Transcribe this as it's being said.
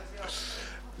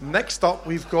Next up,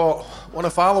 we've got one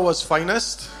of Alloa's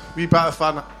finest. Wee bit of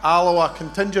an Alloa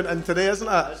contingent in today, isn't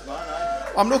it?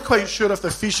 I'm not quite sure if the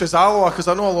fish is Alloa, because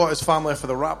I know a lot of his family are for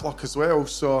the rap luck as well,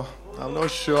 so I'm not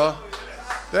sure.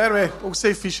 But anyway, we'll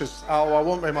say fish is Alloa,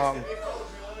 won't we, Martin?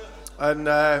 And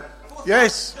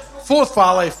yes, fourth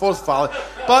valley.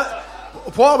 But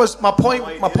what was my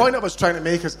point I was trying to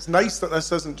make is it's nice that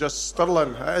this isn't just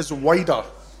Stirling, it is wider.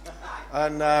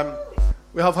 And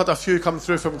we have had a few come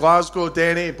through from Glasgow,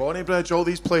 Denny, Bonnybridge, all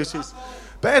these places.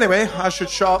 But anyway, I should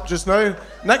shut up just now.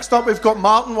 Next up, we've got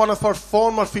Martin, one of our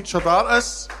former featured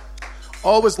artists.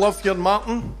 Always loved hearing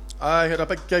Martin. I had a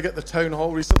big gig at the Town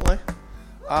Hall recently.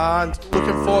 And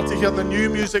looking forward to hearing the new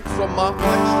music from Martin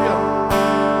next year.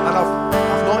 And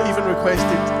I've not even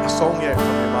requested a song yet from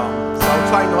you, Martin. So I'll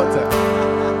try not to.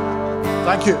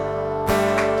 Thank you.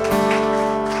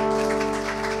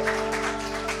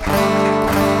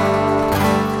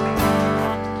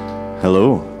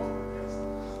 Hello.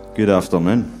 Good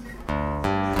afternoon.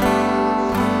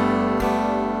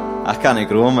 I can't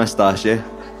grow a moustache, eh?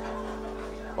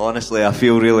 Honestly, I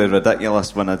feel really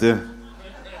ridiculous when I do.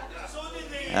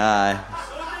 Aye.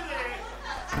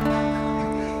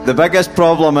 The biggest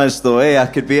problem is though, I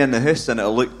could be in the house and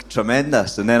it'll look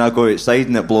tremendous, and then I go outside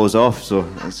and it blows off, so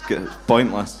it's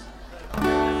pointless.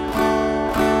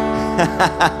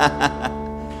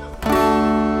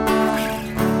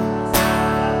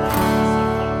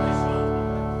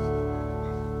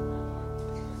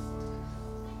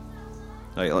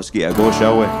 Right, let's get a go,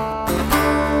 shall we?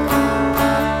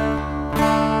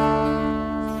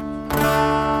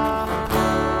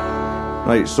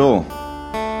 Right, so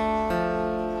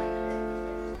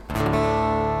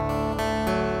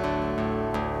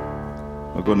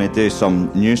we're going to do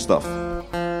some new stuff.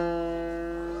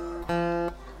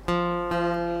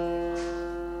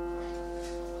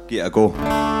 Get a go.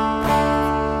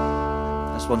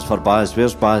 This one's for Baz.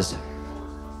 Where's Baz?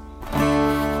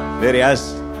 There he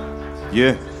is.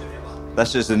 You.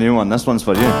 This is the new one. This one's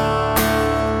for you.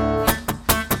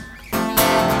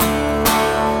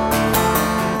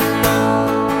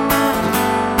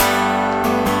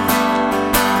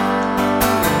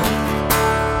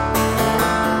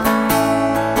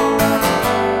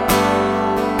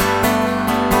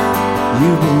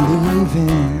 You believe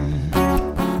in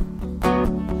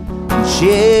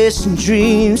chasing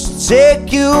dreams to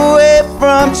take you away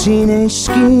from teenage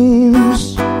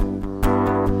schemes.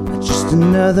 Just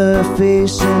another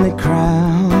face in the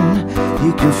crowd,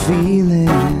 you can feel it.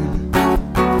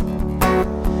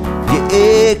 You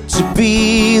ache to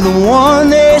be the one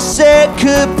they said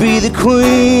could be the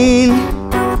queen.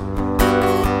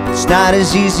 It's not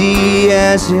as easy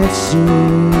as it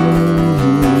seems.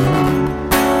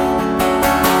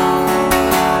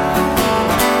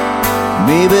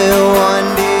 Maybe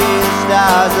one day the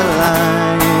stars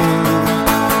align.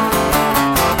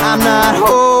 I'm not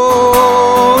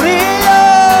holding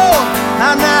on,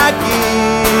 I'm not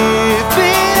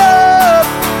giving up.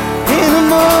 In the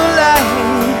moonlight,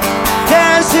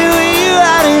 dancing with you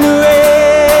out in the rain.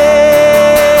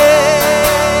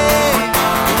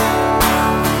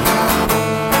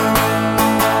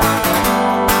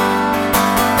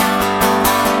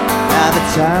 Now the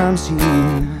time's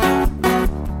here,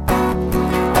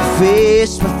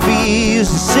 face my fears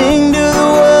and sing to the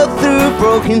world through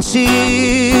broken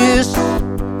tears. It's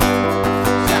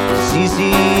not as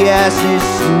easy as it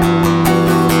seems.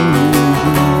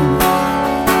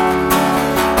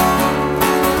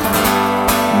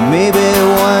 Maybe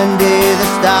one day the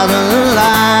stars will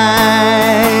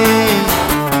align.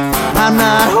 I'm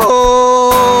not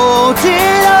holding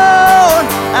on,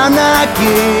 I'm not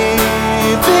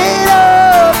giving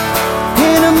up.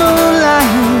 In the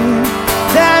moonlight,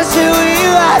 dancing with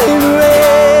you out in the rain.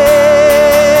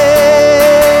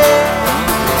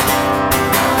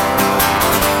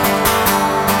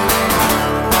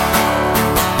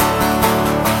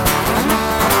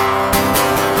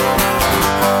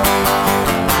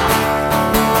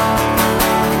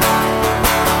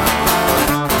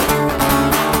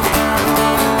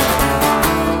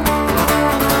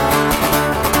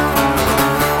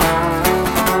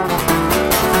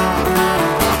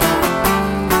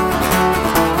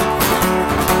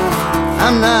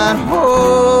 I'm not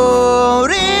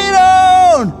holding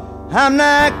on, I'm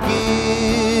not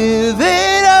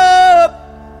giving up.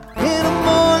 In the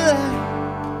moonlight,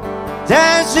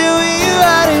 dancing with you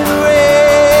out in the rain.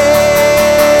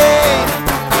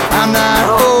 I'm not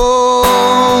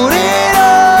holding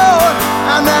on,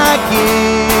 I'm not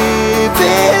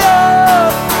giving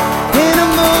up. In the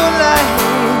moonlight,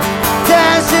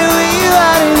 dancing with you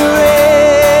out in the rain.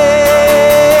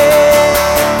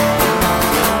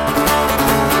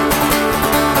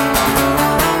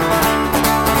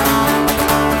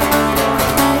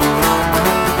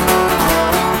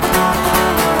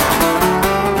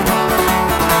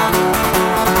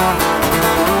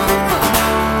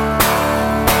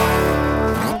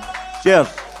 Cheers.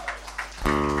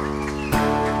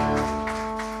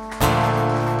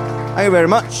 Thank you very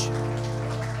much.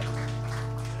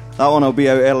 That one will be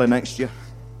out early next year.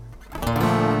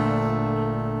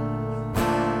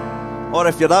 Or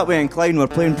if you're that way inclined, we're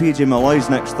playing PJ Malloy's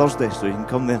next Thursday, so you can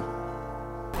come there.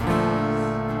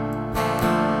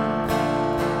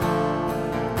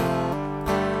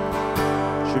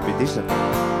 Should be decent.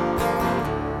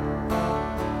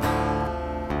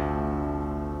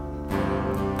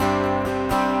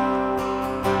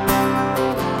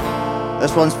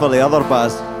 This one's for the other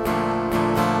Baz.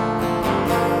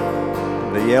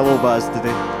 The yellow Baz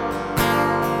today.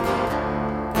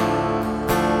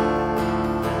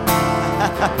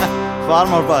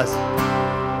 Farmer Baz.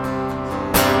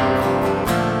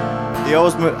 He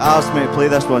always asked me to play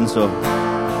this one, so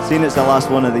seeing it's the last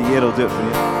one of the year, I'll do it for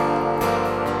you.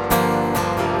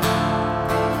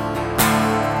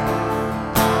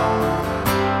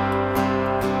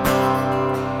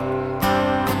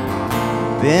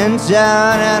 Been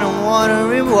down and I'm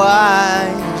wondering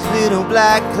why these little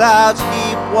black clouds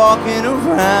keep walking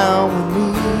around with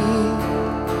me.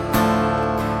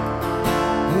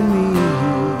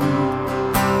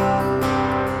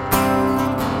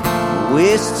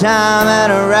 Waste time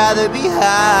and I'd rather be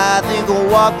high. I think I'll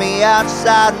walk me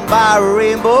outside and buy a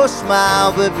rainbow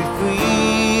smile, but be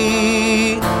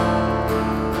free.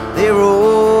 They're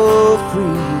all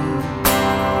free.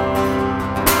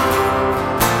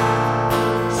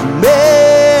 So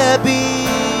maybe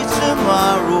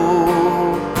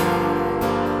tomorrow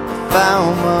I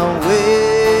found my way.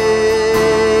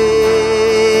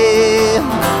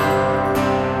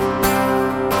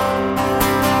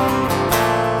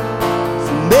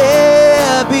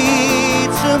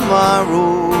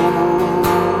 Tomorrow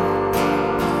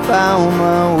found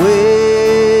my way.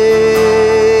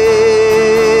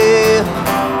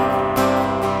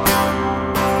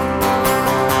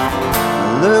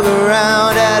 Look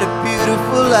around at a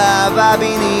beautiful life. I've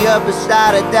been the upper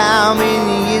side of down, been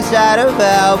the inside of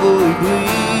out, but we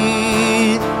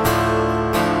breathe.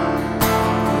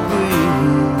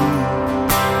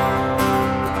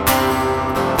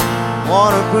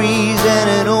 Want a breeze and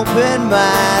an open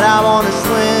mind. I want to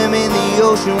swim in the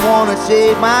ocean, want to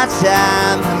take my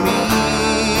time for me.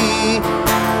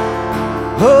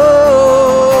 Oh,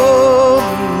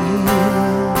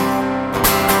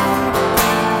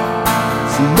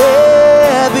 so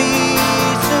maybe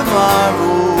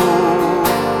tomorrow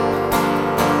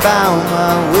found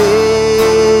my way.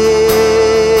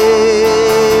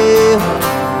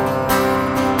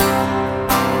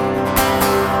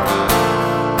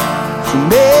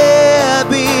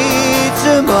 Maybe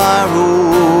tomorrow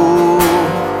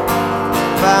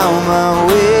found my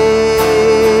way.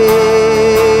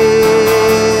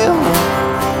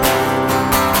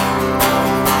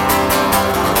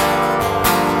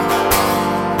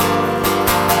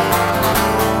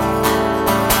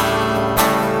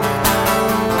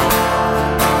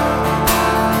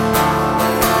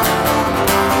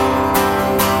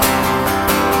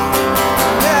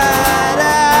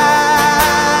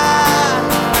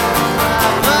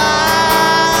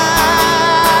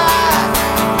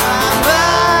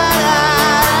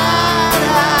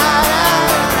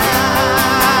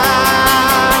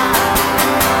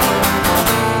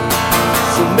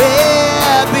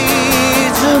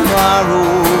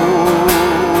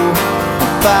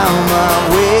 Found my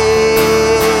way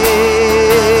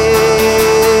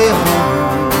home.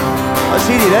 I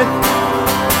see you then.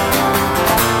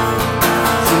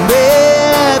 So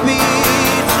maybe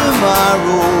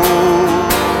tomorrow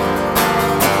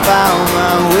found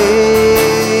my way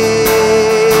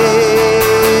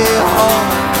home.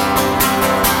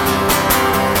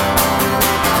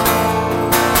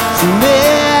 So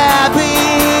maybe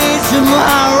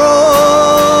tomorrow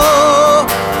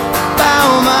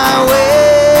found my way.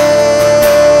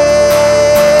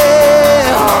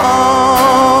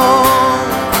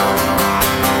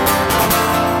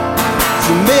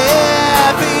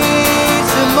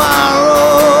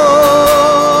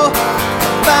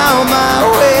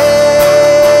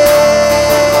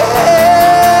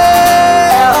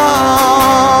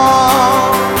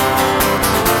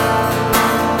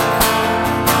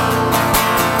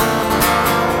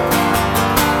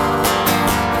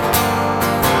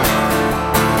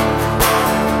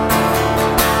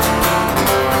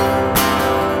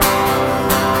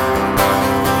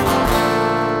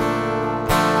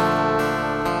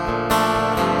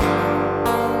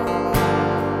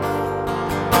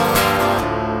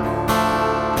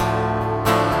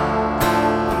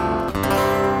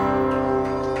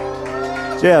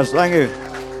 Cheers, thank you.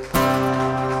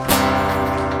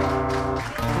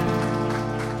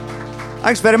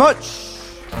 Thanks very much.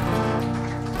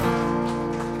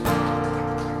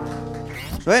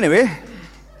 So anyway,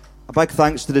 a big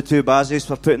thanks to the two Bazzies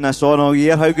for putting this on all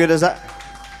year. How good is it?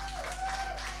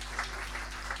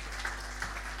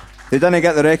 They didn't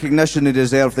get the recognition they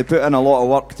deserve. They put in a lot of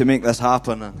work to make this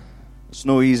happen, and it's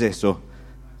no easy, so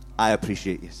I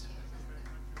appreciate you.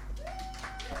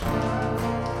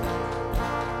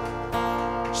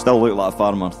 Still look like a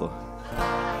farmer, though.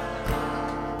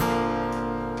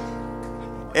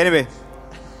 Anyway.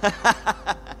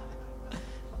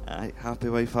 Happy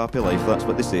wife, happy life. That's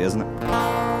what they say, isn't it?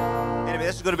 Anyway,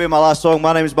 this is going to be my last song.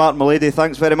 My name is Martin Mullady.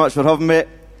 Thanks very much for having me.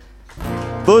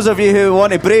 Those of you who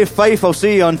want to brave Fife, I'll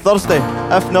see you on Thursday.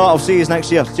 If not, I'll see you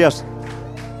next year. Cheers.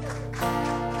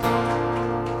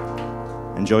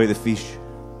 Enjoy the fish.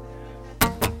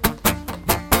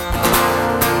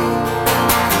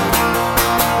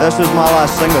 This was my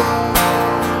last single.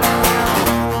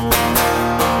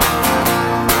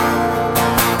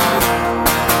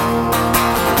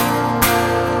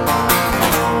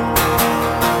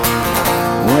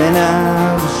 When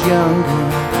I was younger,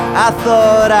 I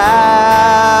thought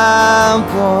I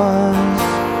was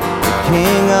the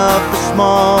king of the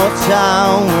small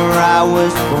town where I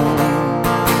was born.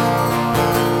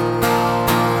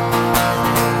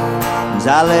 As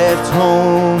I left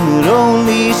home at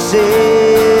only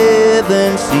 17,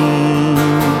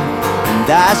 and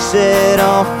I set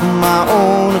off on my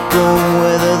own to go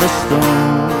weather the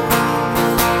storm.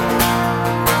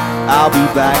 I'll be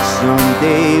back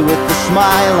someday with a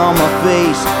smile on my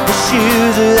face, the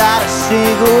shoes without a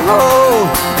single hole.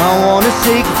 I wanna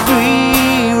take a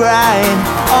free ride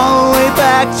all the way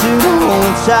back to my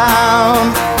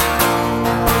hometown,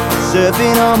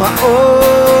 surfing on my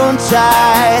own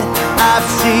tide. I've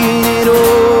seen it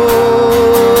all.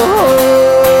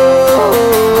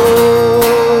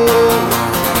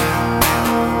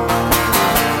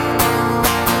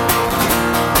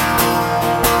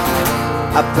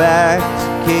 I packed a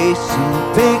case and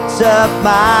picked up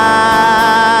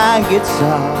my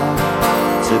guitar,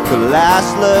 took a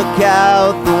last look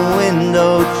out the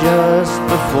window just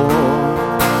before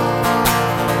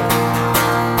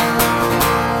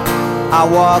I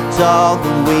walked all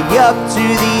the way up to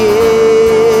the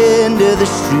end of the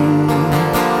street,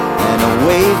 and I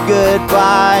waved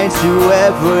goodbye to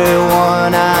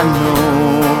everyone I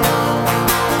know.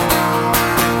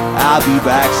 I'll be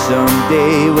back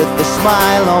someday with a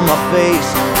smile on my face,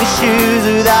 the shoes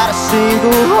without a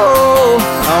single hole.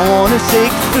 I wanna take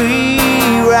a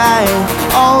free ride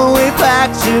all the way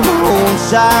back to my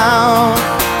hometown,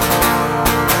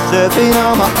 surfing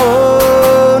on my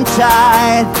own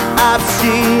tide. I've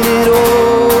seen it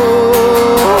all.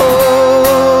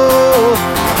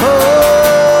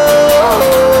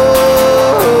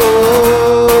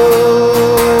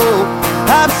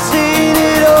 I've seen it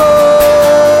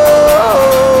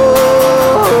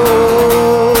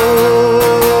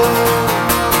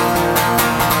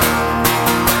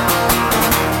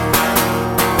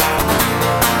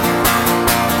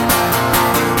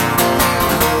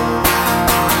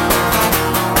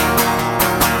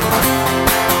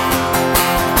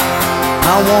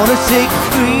I wanna take a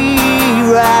free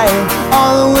ride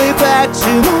all the way back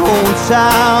to my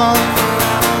hometown,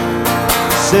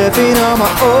 surfing on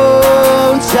my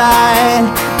own tide.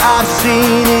 I've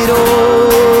seen it all.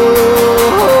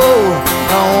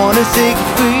 I wanna take a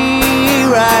free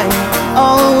ride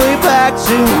all the way back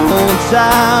to my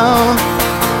hometown,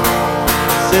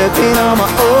 surfing on my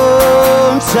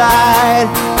own tide.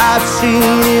 I've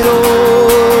seen it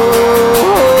all.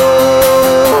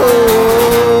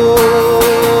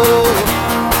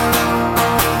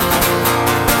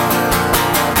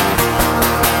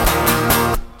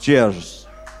 Cheers.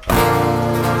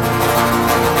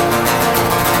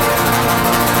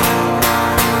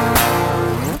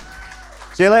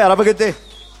 See you later. Have a good day.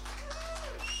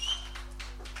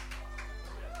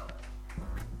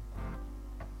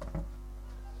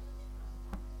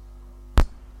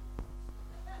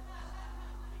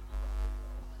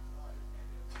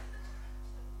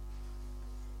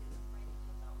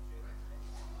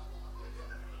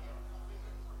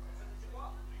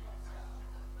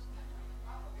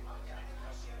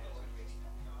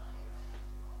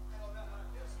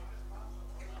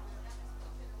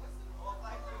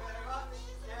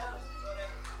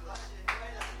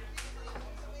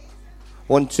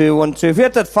 One, two, one, two. Where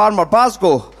did Farmer Baz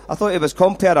go? I thought he was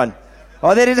comparing.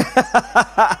 Oh, there he is.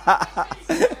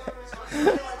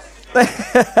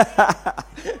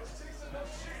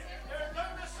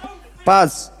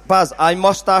 Baz, I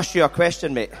must ask you a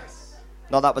question, mate.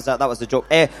 No, that was it. That was the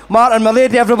joke. Martin, my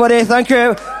lady, everybody, thank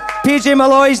you. PJ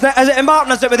Malloy's. Is it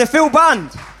Martin? Is it with the full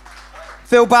band?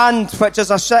 full band, which is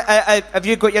have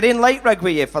you got your own light rig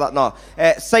with you for that? No.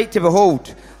 Sight to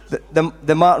behold,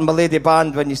 the Martin Mullady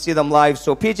band when you see them live.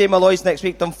 So PJ Malloy's next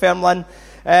week, Dunfermline.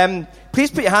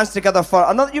 Please put your hands together for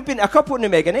another. You've been a couple now,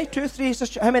 Megan, eh? 2, 3.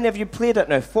 How many have you played it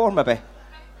now? 4, maybe.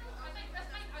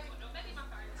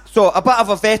 So a bit of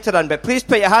a veteran, but please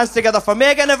put your hands together for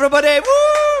Megan, everybody.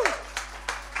 Woo!